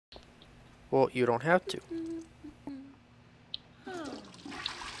Well, you don't have to.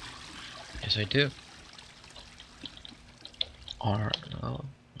 Yes, I do. Or no.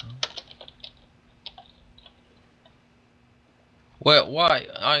 Well, why?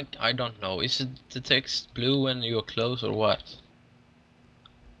 I don't know. Is it the text blue when you're close or what?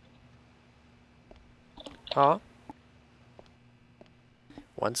 Huh?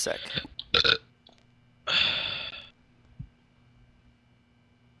 1 sec.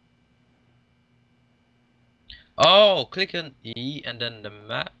 Oh, click on E and then the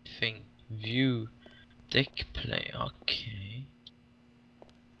map thing. View deck play. Okay.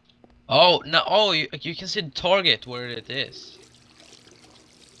 Oh no! Oh, you can see the target where it is.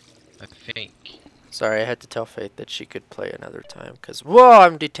 I think. Sorry, I had to tell Faith that she could play another time. Cause whoa,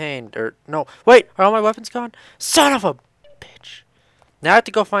 I'm detained. Or no, wait, are all my weapons gone? Son of a bitch! Now I have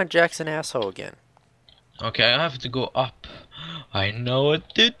to go find Jackson asshole again. Okay, I have to go up. I know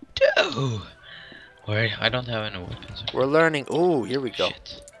what to do. Wait, I don't have any weapons. We're learning. Ooh, here we go.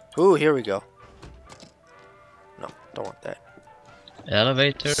 Shit. Ooh, here we go. No, don't want that.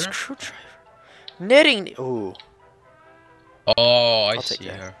 Elevator. Screwdriver. Knitting. Ooh. Oh, I I'll take see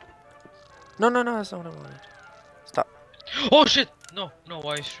that. her. No, no, no, that's not what I wanted. Stop. Oh shit! No, no,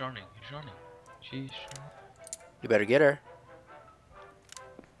 why is she running? She's running. She's running. You better get her.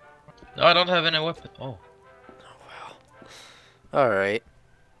 No, I don't have any weapon. Oh. Oh, well. Alright.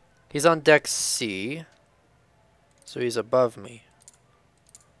 He's on deck C. So he's above me.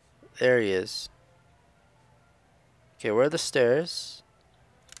 There he is. Okay, where are the stairs?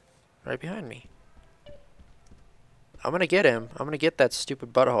 Right behind me. I'm gonna get him. I'm gonna get that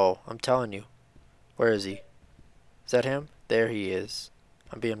stupid butthole. I'm telling you. Where is he? Is that him? There he is.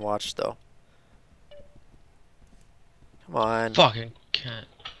 I'm being watched though. Come on. Fucking can't.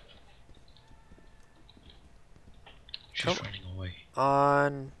 She's Come running away.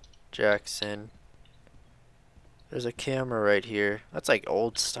 on, Jackson. There's a camera right here. That's like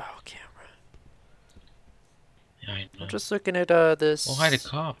old style camera. Yeah, I know. I'm just looking at this. Oh, hi, the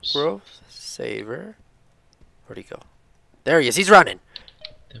cops. Growth saver. Where'd he go? There he is. He's running.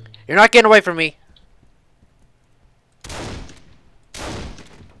 Them- You're not getting away from me.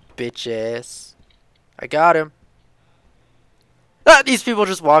 Bitch ass. I got him. Ah, these people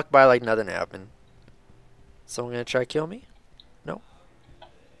just walk by like nothing happened. Someone gonna try to kill me? No.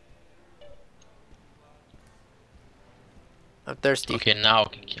 I'm thirsty. Okay, now I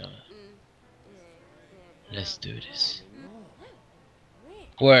can kill her. Let's do this.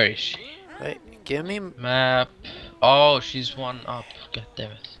 Where is she? Hey, give me. Map. Oh, she's one up. God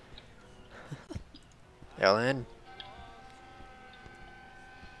damn it. Ellen.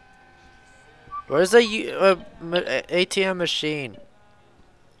 Where's the ATM machine?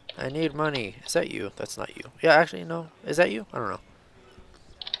 I need money. Is that you? That's not you. Yeah, actually, no. Is that you? I don't know.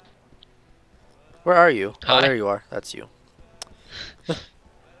 Where are you? Hi. Oh, there you are. That's you.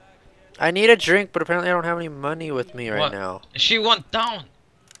 I need a drink, but apparently I don't have any money with me right What? now. She went down.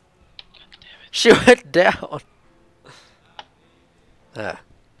 She went down. Ah.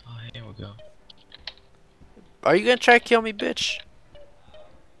 Oh, here we go. Are you gonna try to kill me, bitch?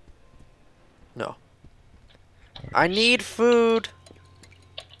 No. I need food.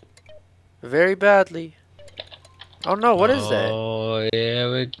 Very badly. Oh no, what is that? Oh,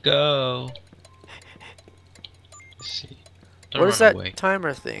 here we go. Let's see. Don't What is run that away.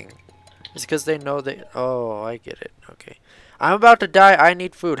 timer thing? It's because they know they. Oh, I get it. Okay. I'm about to die. I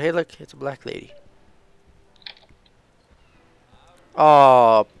need food. Hey, look, it's a black lady.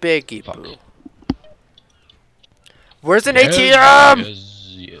 Oh, BIGB0SS. Where's an ATM? Yes.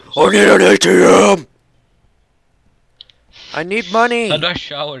 I need an ATM. I need money. How do I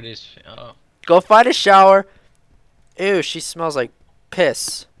shower this? Oh. Go find a shower. Ew, she smells like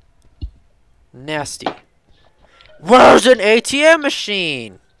piss. Nasty. Where's an ATM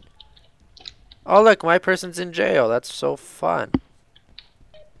machine? Oh look, my person's in jail. That's so fun.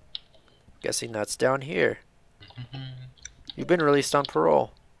 Guessing that's down here. You've been released on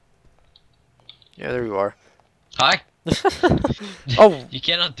parole. Yeah, there you are. Hi. Oh, You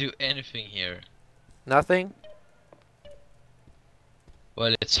cannot do anything here. nothing?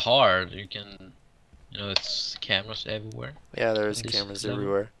 Well, it's hard. You can, it's cameras everywhere. Yeah, there's This cameras level.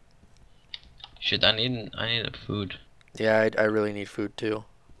 everywhere. Shit, I need a food. Yeah, I really need food too.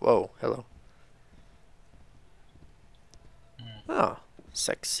 Whoa, hello. Oh,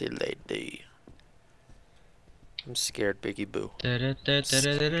 sexy lady. I'm scared,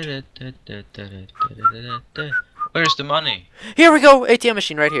 BIGB0SS. Where's the money? Here we go! ATM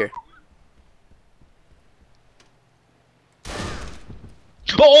machine right here.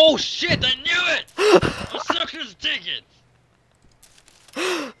 Oh shit! I knew it! I sucked his ticket.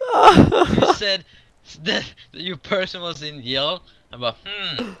 You said that your person was in yellow. I'm like,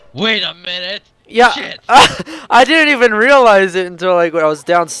 wait a minute. Yeah, Shit. I didn't even realize it until like when I was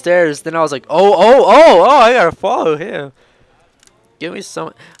downstairs. Then I was like, I gotta follow him. Give me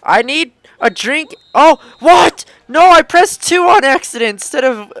some. I need a drink. Oh, what? No, I pressed 2 on accident instead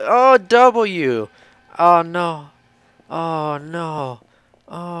of W. Oh no. Oh no.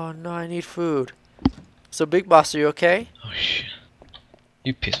 Oh no, I need food. So Big Boss, are you okay? Oh shit.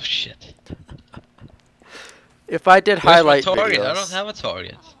 You piece of shit. If I did Where's highlight my target? videos, I don't have a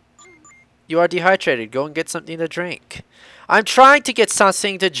target. you are dehydrated. Go and get something to drink. I'm trying to get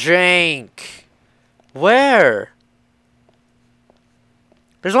something to drink. Where?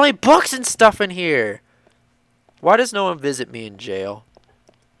 There's only books and stuff in here. Why does no one visit me in jail?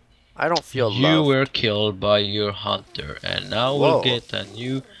 I don't feel You loved. were killed by your hunter, and now Whoa. we'll get a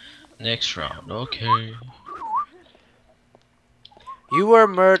new next round. Okay. You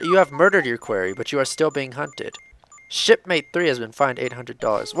have murdered your quarry, but you are still being hunted. Shipmate 3 has been fined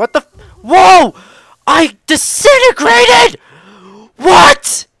 $800. What the Whoa! I disintegrated!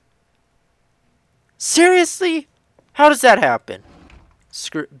 What? Seriously? How does that happen?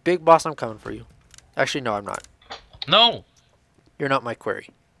 Screw Big Boss, I'm coming for you. Actually, no, I'm not. No. You're not my quarry.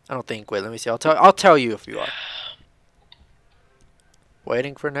 I don't think. Wait, let me see. I'll tell you if you are.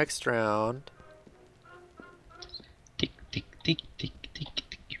 Waiting for next round. Tick tick tick tick tick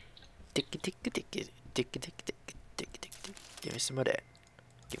tick. Tick tick tick tick tick tick tick tick tick tick. Give me some of that.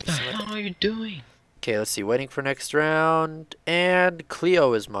 Give me What some the of hell that. are you doing? Okay, let's see. Waiting for next round. And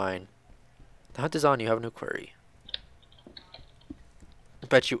Cleo is mine. The hunt is on. You have a new query. I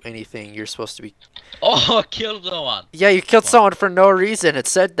bet you anything. You're supposed to be. Oh, I killed someone. Yeah, you killed someone for no reason. It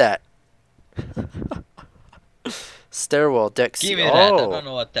said that. Stairwell, deck C. Give me that. I don't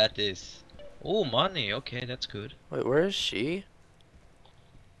know what that is. Oh, money. Okay, that's good. Wait, where is she?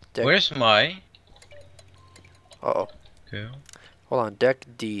 Deck. Where's my Uh-oh. girl? Hold on. Deck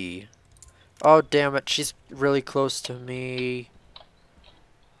D. Oh, damn it. She's really close to me.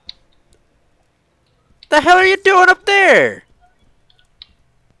 The hell are you doing up there?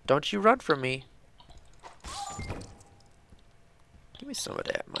 Don't you run from me. Give me some of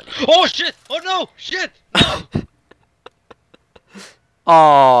that money. Oh shit! Oh no! Shit! No!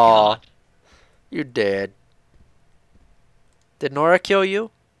 Aww. God. You're dead. Did Nora kill you?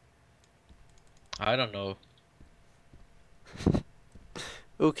 I don't know.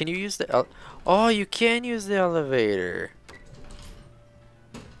 Ooh, can you use the Oh, you can use the elevator.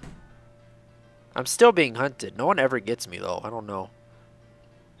 I'm still being hunted. No one ever gets me though. I don't know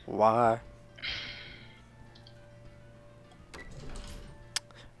why.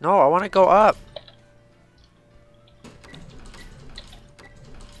 No, I want to go up.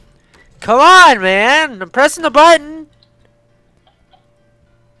 Come on, man. I'm pressing the button.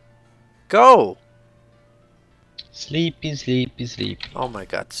 Go. Sleepy, sleepy, sleepy. Oh my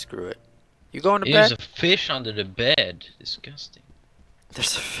god, screw it. You going to There's bed? a fish under the bed. Disgusting.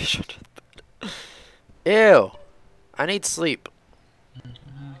 There's a fish under the bed. Ew. I need sleep.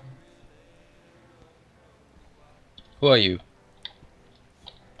 Who are you?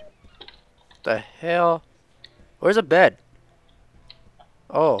 The hell? Where's a bed?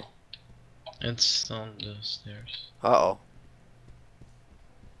 Oh. It's on the stairs. Uh-oh.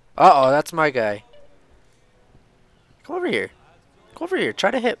 Uh-oh, that's my guy. Come over here. Come over here.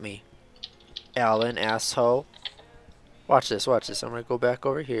 Try to hit me. Alan, asshole. Watch this, watch this. I'm gonna go back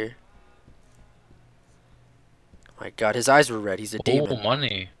over here. Oh my god, his eyes were red. He's a demon. Oh,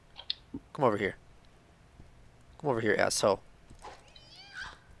 money. Come over here. Come over here, asshole.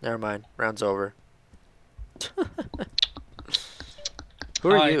 Never mind. Round's over.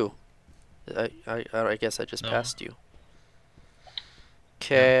 Who are Hi. you? I guess I just No. passed you.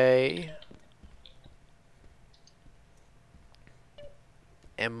 Okay.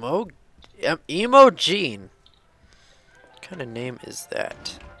 Emo Gene. What kind of name is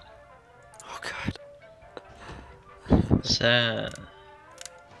that? Oh god. Sad.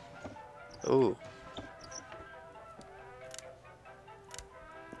 Ooh.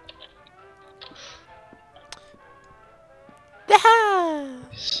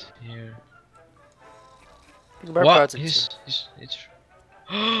 He's here. What? What? It's.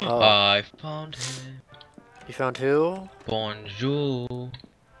 Oh. I found him. You found who? Bonjour.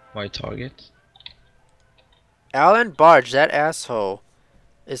 My target. Alan Barge, that asshole,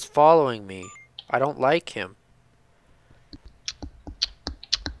 is following me. I don't like him.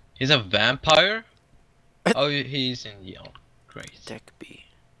 He's a vampire? Oh, he's in yellow. Great. Deck B.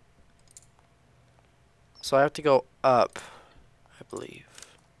 So I have to go up, I believe.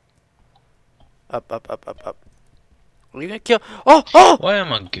 Up, up, up, up, up. Are you gonna kill? Oh, oh! Why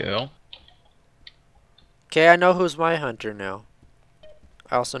am I a girl? Okay, I know who's my hunter now.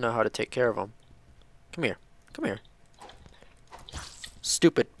 I also know how to take care of him. Come here. Come here.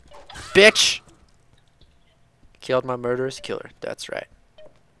 Stupid bitch! Killed my murderous killer. That's right.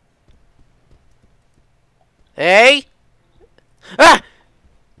 Hey! Ah!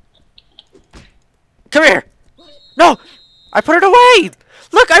 Come here! No! I put it away!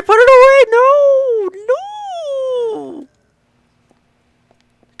 Look, I put it away! No! No!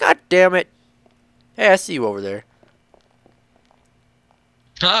 God damn it. Hey, I see you over there.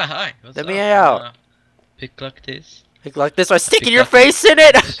 Hi, hi. What's Let up? me out. Wanna pick like this? Like this, I stick Pick your up- face in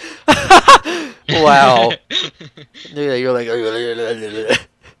it! Wow. You're like...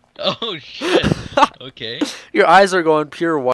 Oh shit. Okay. Your eyes are going pure white.